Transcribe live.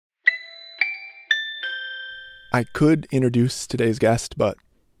I could introduce today's guest, but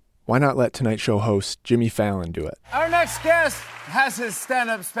why not let tonight's show host Jimmy Fallon do it? Our next guest has his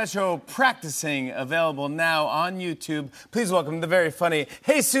stand-up special Practicing available now on YouTube. Please welcome the very funny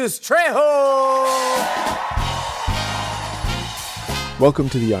Jesús Trejo! Welcome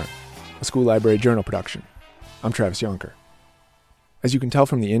to The Yarn, a school library journal production. I'm Travis Yonker. As you can tell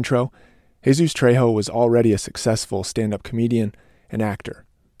from the intro, Jesús Trejo was already a successful stand-up comedian and actor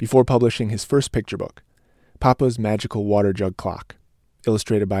before publishing his first picture book, PAPÁ'S Magical Water-Jug Clock,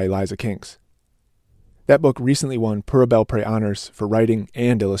 illustrated by Eliza Kinks. That book recently won Pura Belpré honors for writing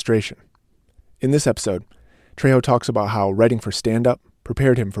and illustration. In this episode, Trejo talks about how writing for stand-up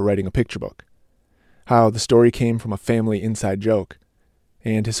prepared him for writing a picture book, how the story came from a family inside joke,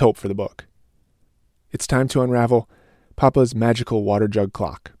 and his hope for the book. It's time to unravel PAPÁ'S Magical Water-Jug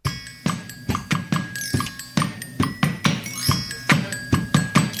Clock.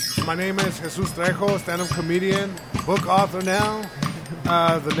 My name is Jesús Trejo, stand-up comedian, book author now.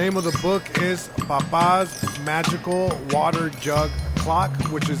 The name of the book is PAPÁ'S Magical Water-Jug Clock,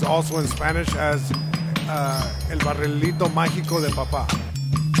 which is also in Spanish as El Barrilito Mágico de Papá.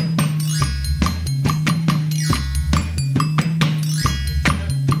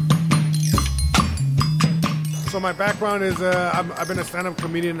 So my background is I've been a stand-up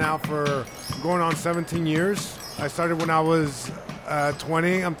comedian now for going on 17 years. I started when I was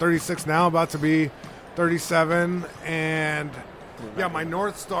 20. I'm 36 now, about to be 37. And yeah, my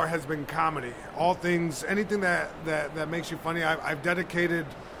North Star has been comedy. All things, anything that makes you funny. I've dedicated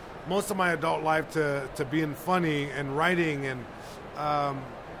most of my adult life to being funny and writing. And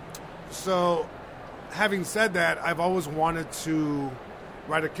so having said that, I've always wanted to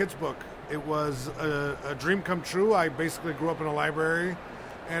write a kid's book. It was a dream come true. I basically grew up in a library.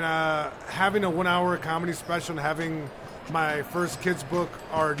 And having a 1 hour comedy special and having my first kids book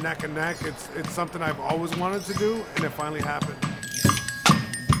are neck and neck. It's something I've always wanted to do, and it finally happened.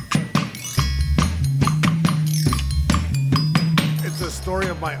 It's a story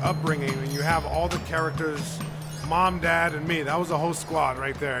of my upbringing, and you have all the characters, mom, dad, and me. That was a whole squad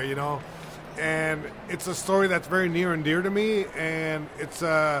right there, you know? And it's a story that's very near and dear to me, and it's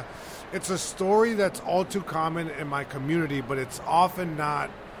a story that's all too common in my community, but it's often not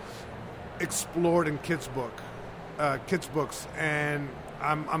explored in kids' books, and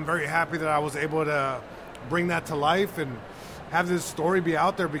I'm very happy that I was able to bring that to life and have this story be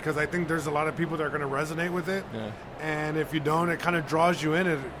out there, because I think there's a lot of people that are going to resonate with it. Yeah. And if you don't, it kind of draws you in.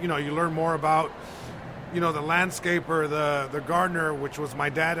 It, you know, you learn more about, you know, the landscaper, the gardener, which was my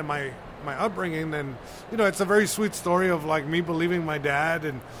dad and my upbringing. And, you know, it's a very sweet story of like me believing my dad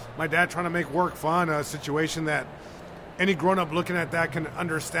and my dad trying to make work fun, a situation that any grown-up looking at that can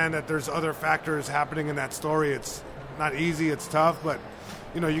understand that there's other factors happening in that story. It's not easy, it's tough, but,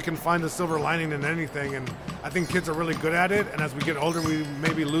 you know, you can find the silver lining in anything, and I think kids are really good at it, and as we get older, we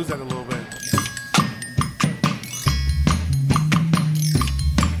maybe lose that a little bit.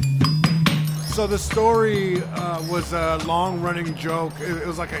 So the story was a long-running joke. It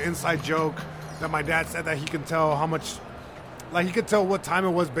was like an inside joke that my dad said that he could tell how much, like he could tell what time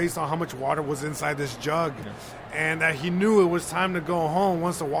it was based on how much water was inside this jug. Yeah. And that he knew it was time to go home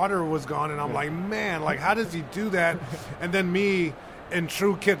once the water was gone. And I'm like, man, like, how does he do that? And then me, in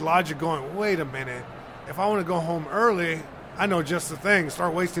true kid logic, going, wait a minute. If I want to go home early, I know just the thing,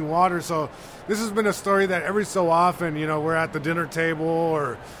 start wasting water. So this has been a story that every so often, you know, we're at the dinner table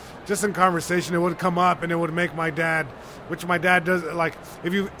or just in conversation, it would come up and it would make my dad, which my dad does, like,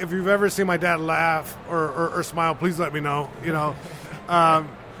 if you've ever seen my dad laugh or smile, please let me know, you know.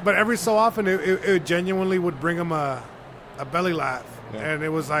 But every so often, it genuinely would bring him a belly laugh. Yeah. And it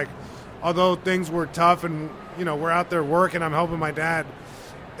was like, although things were tough and, you know, we're out there working, I'm helping my dad,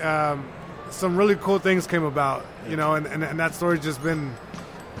 some really cool things came about, you know, and that story's just been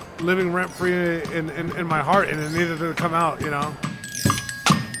living rent-free in my heart, and it needed to come out, you know.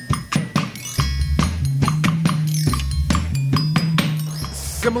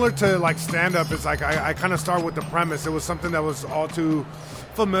 Similar to like stand-up, it's like I kind of start with the premise. It was something that was all too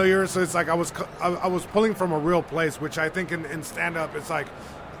familiar, so it's like I was pulling from a real place, which I think in stand-up, it's like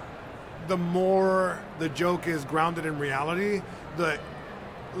the more the joke is grounded in reality, the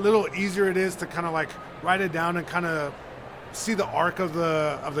little easier it is to kind of like write it down and kind of see the arc of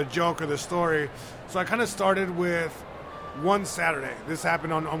the joke or the story. So I kind of started with one Saturday. This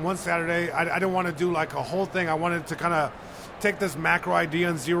happened on one Saturday. I didn't want to do like a whole thing. I wanted to kind of take this macro idea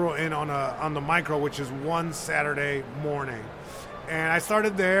and zero in on the micro, which is one Saturday morning. And I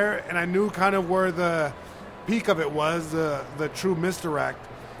started there, and I knew kind of where the peak of it was, the true misdirect.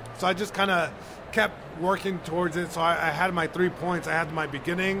 So I just kind of kept working towards it. So I had my 3 points. I had my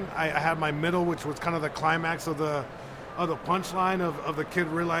beginning. I had my middle, which was kind of the climax of the punchline of the kid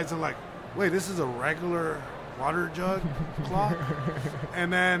realizing, like, wait, this is a regular water jug clock.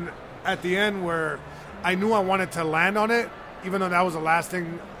 And then at the end, where I knew I wanted to land on it, even though that was the last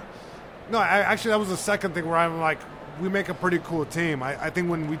thing. No, actually, that was the second thing where I'm like, we make a pretty cool team. I think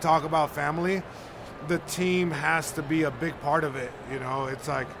when we talk about family, the team has to be a big part of it. You know, it's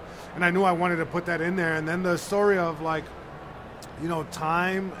like, and I knew I wanted to put that in there. And then the story of, like, you know,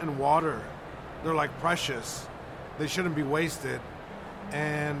 time and water, they're like precious. They shouldn't be wasted.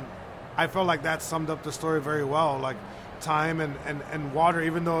 And I felt like that summed up the story very well. Like, time and water,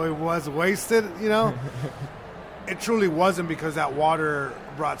 even though it was wasted, you know, it truly wasn't, because that water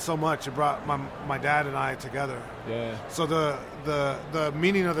brought so much. It brought my dad and I together. Yeah. So the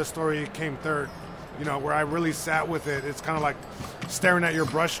meaning of the story came third, you know, where I really sat with it. It's kind of like staring at your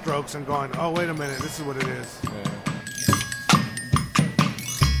brush strokes and going, oh, wait a minute, this is what it is. Yeah.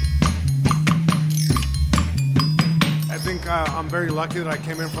 I think I'm very lucky that I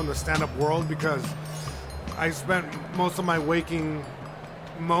came in from the stand-up world, because I spent most of my waking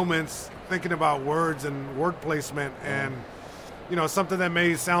moments thinking about words and word placement, and, you know, something that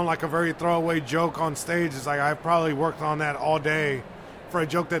may sound like a very throwaway joke on stage is like, I probably worked on that all day for a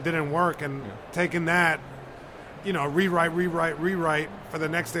joke that didn't work, and taking that, you know, rewrite for the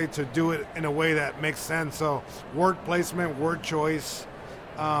next day to do it in a way that makes sense. So word placement, word choice,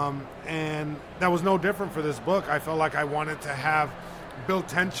 and that was no different for this book. I felt like I wanted to build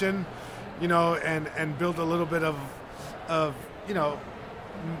tension, you know, and build a little bit of you know,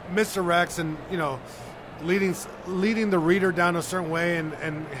 misdirects, and, you know, leading the reader down a certain way,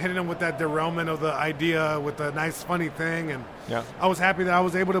 and hitting them with that derailment of the idea with a nice funny thing. And I was happy that I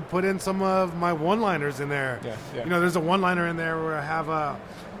was able to put in some of my one-liners in there. You know, there's a one-liner in there where I have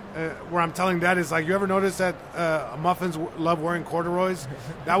where I'm telling Dad, is like, you ever notice that muffins love wearing corduroys?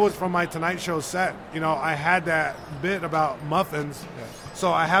 That was from my Tonight Show set. You know, I had that bit about muffins,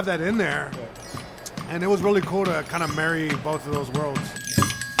 so I have that in there. And it was really cool to kind of marry both of those worlds.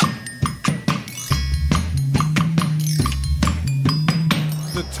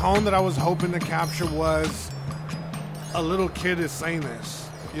 The tone that I was hoping to capture was, a little kid is saying this.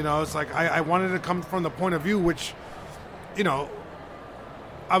 You know, it's like, I wanted to come from the point of view, which, you know,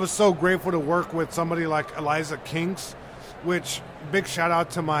 I was so grateful to work with somebody like Eliza Kinks, which, big shout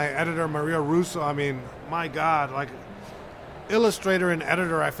out to my editor, Maria Russo. I mean, my God, like, illustrator and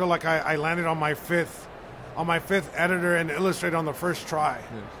editor, I feel like I landed on my fifth editor and illustrator on the first try.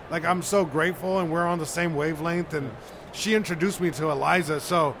 Like, I'm so grateful, and we're on the same wavelength, and she introduced me to Eliza.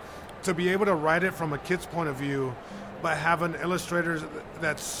 So to be able to write it from a kid's point of view, but have an illustrator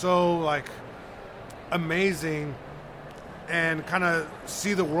that's so, like, amazing, and kind of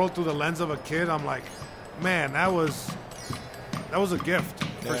see the world through the lens of a kid, I'm like, man, that was a gift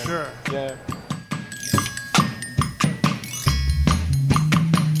for sure. Yeah.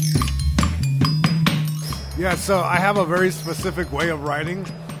 Yeah, so I have a very specific way of writing.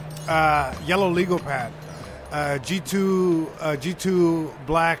 Yellow legal pad, G2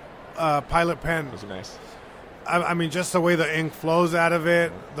 black pilot pen. Those are nice. I mean, just the way the ink flows out of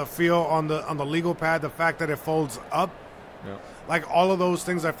it, the feel on the legal pad, the fact that it folds up, like, all of those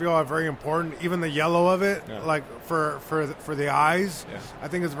things I feel are very important. Even the yellow of it, like for the eyes, I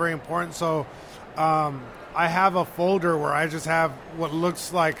think is very important. So I have a folder where I just have what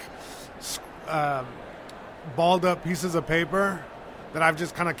looks like balled up pieces of paper that I've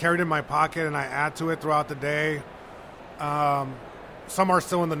just kind of carried in my pocket, and I add to it throughout the day. Some are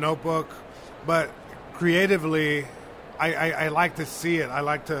still in the notebook, but creatively, I like to see it. I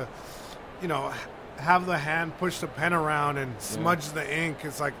like to, you know, have the hand push the pen around and smudge the ink.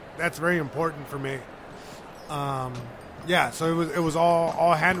 It's like, that's very important for me. So it was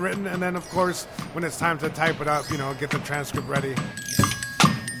all handwritten, and then, of course, when it's time to type it up, you know, get the transcript ready.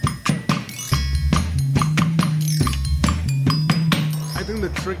 I think the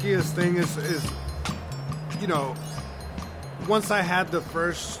trickiest thing is, you know, once I had the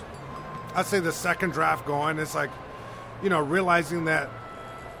second draft going, it's like, you know, realizing that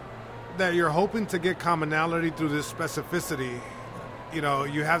you're hoping to get commonality through this specificity. You know,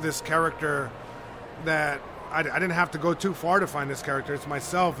 you have this character that I didn't have to go too far to find this character. It's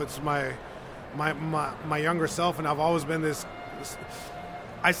myself. It's my younger self, and I've always been this.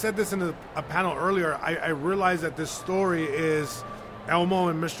 I said this in a panel earlier. I realized that this story is Elmo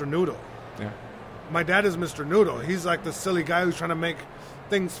and Mr. Noodle. Yeah. My dad is Mr. Noodle. He's like the silly guy who's trying to make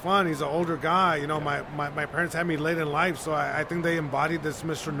things fun. He's an older guy. You know, my parents had me late in life, so I think they embodied this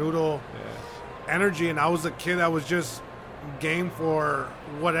Mr. Noodle energy. And I was a kid that was just game for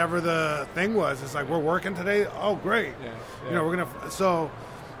whatever the thing was. It's like, we're working today. Oh, great. Yeah. We're gonna. So,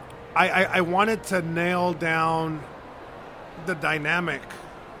 I wanted to nail down the dynamic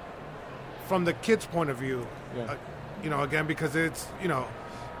from the kid's point of view. Yeah. Again, because it's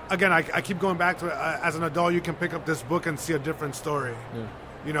again, I keep going back to it. As an adult, you can pick up this book and see a different story.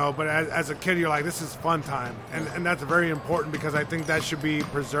 Yeah. But as a kid, you're like, this is fun time. And that's very important, because I think that should be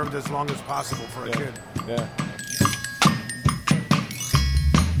preserved as long as possible for a kid. Yeah.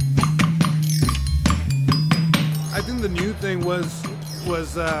 I think the new thing was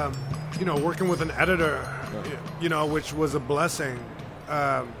working with an editor, which was a blessing.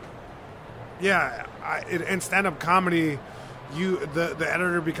 In stand-up comedy, the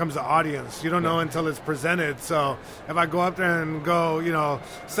editor becomes the audience. You don't know until it's presented. So if I go up there and go,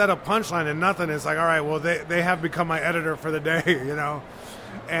 set a punchline and nothing, it's like, all right, well, they have become my editor for the day,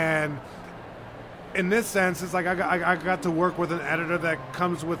 And in this sense, it's like I got to work with an editor that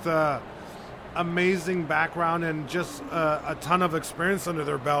comes with a amazing background and just a ton of experience under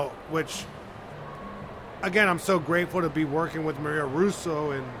their belt, which, again, I'm so grateful to be working with Maria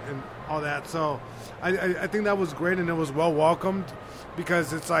Russo and all that. So I think that was great, and it was well welcomed,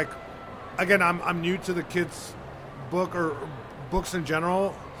 because it's like, again, I'm new to the kids' book or books in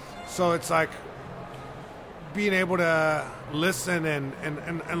general, so it's like being able to listen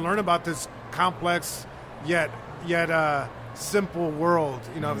and learn about this complex yet simple world,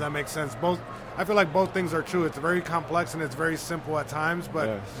 if that makes sense. I feel like both things are true. It's very complex and it's very simple at times,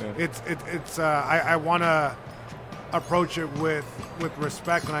 but I want to approach it with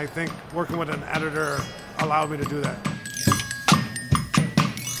respect, and I think working with an editor allowed me to do that.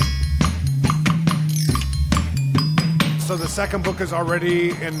 So the second book is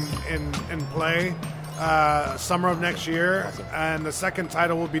already in play, summer of next year. Awesome. And the second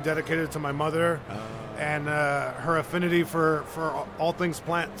title will be dedicated to my mother and her affinity for all things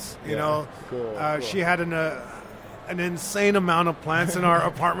plants. Cool. She had an insane amount of plants in our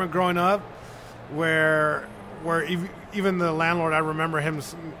apartment growing up, where even the landlord, I remember him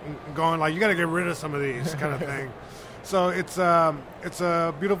going like, you got to get rid of some of these kind of thing. So it's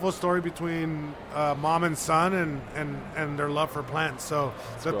a beautiful story between mom and son and their love for plants. So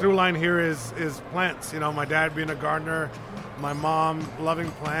the through line here is plants. My dad being a gardener, my mom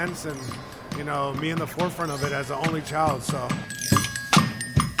loving plants, and me in the forefront of it as the only child. So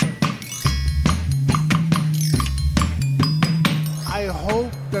I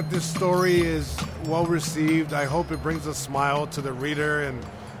hope that this story is well received. I hope it brings a smile to the reader and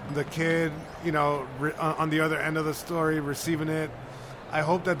the kid, on the other end of the story, receiving it. I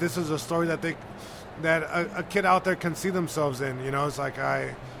hope that this is a story that a kid out there can see themselves in. It's like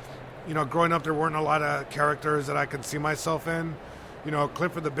growing up, there weren't a lot of characters that I could see myself in.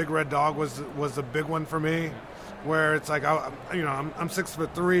 Clifford the Big Red Dog was a big one for me, where it's like I'm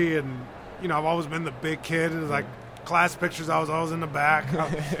 6'3", and I've always been the big kid. It was like class pictures, I was always in the back.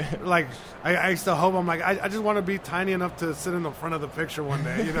 I used to hope, I'm like, I just want to be tiny enough to sit in the front of the picture one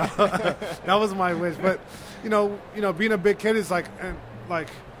day, That was my wish. But, being a big kid is like, when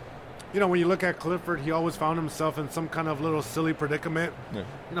you look at Clifford, he always found himself in some kind of little silly predicament,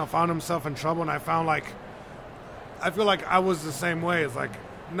 found himself in trouble. And I feel like I was the same way. It's like,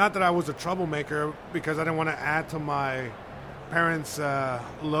 not that I was a troublemaker, because I didn't want to add to my parents'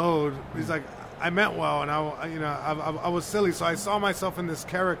 load. He's like, I meant well, and I was silly, so I saw myself in this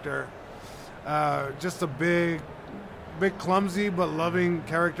character, just a big, clumsy but loving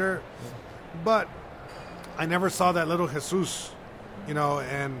character. But I never saw that little Jesus,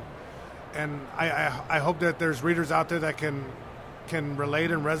 and I hope that there's readers out there that can relate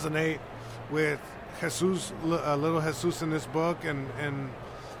and resonate with Jesus, little Jesus in this book, and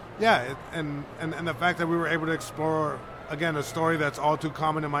the fact that we were able to explore, again, a story that's all too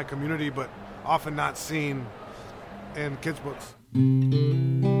common in my community, but often not seen in kids' books.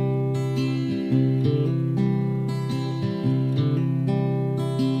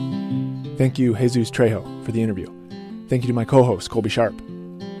 Thank you, Jesus Trejo, for the interview. Thank you to my co-host, Colby Sharp.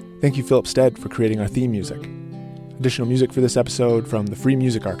 Thank you, Philip Stead, for creating our theme music. Additional music for this episode from the Free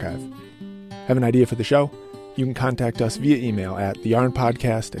Music Archive. Have an idea for the show? You can contact us via email at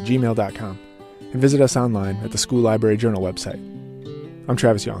theyarnpodcast@gmail.com and visit us online at the School Library Journal website. I'm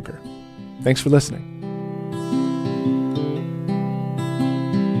Travis Yonker. Thanks for listening.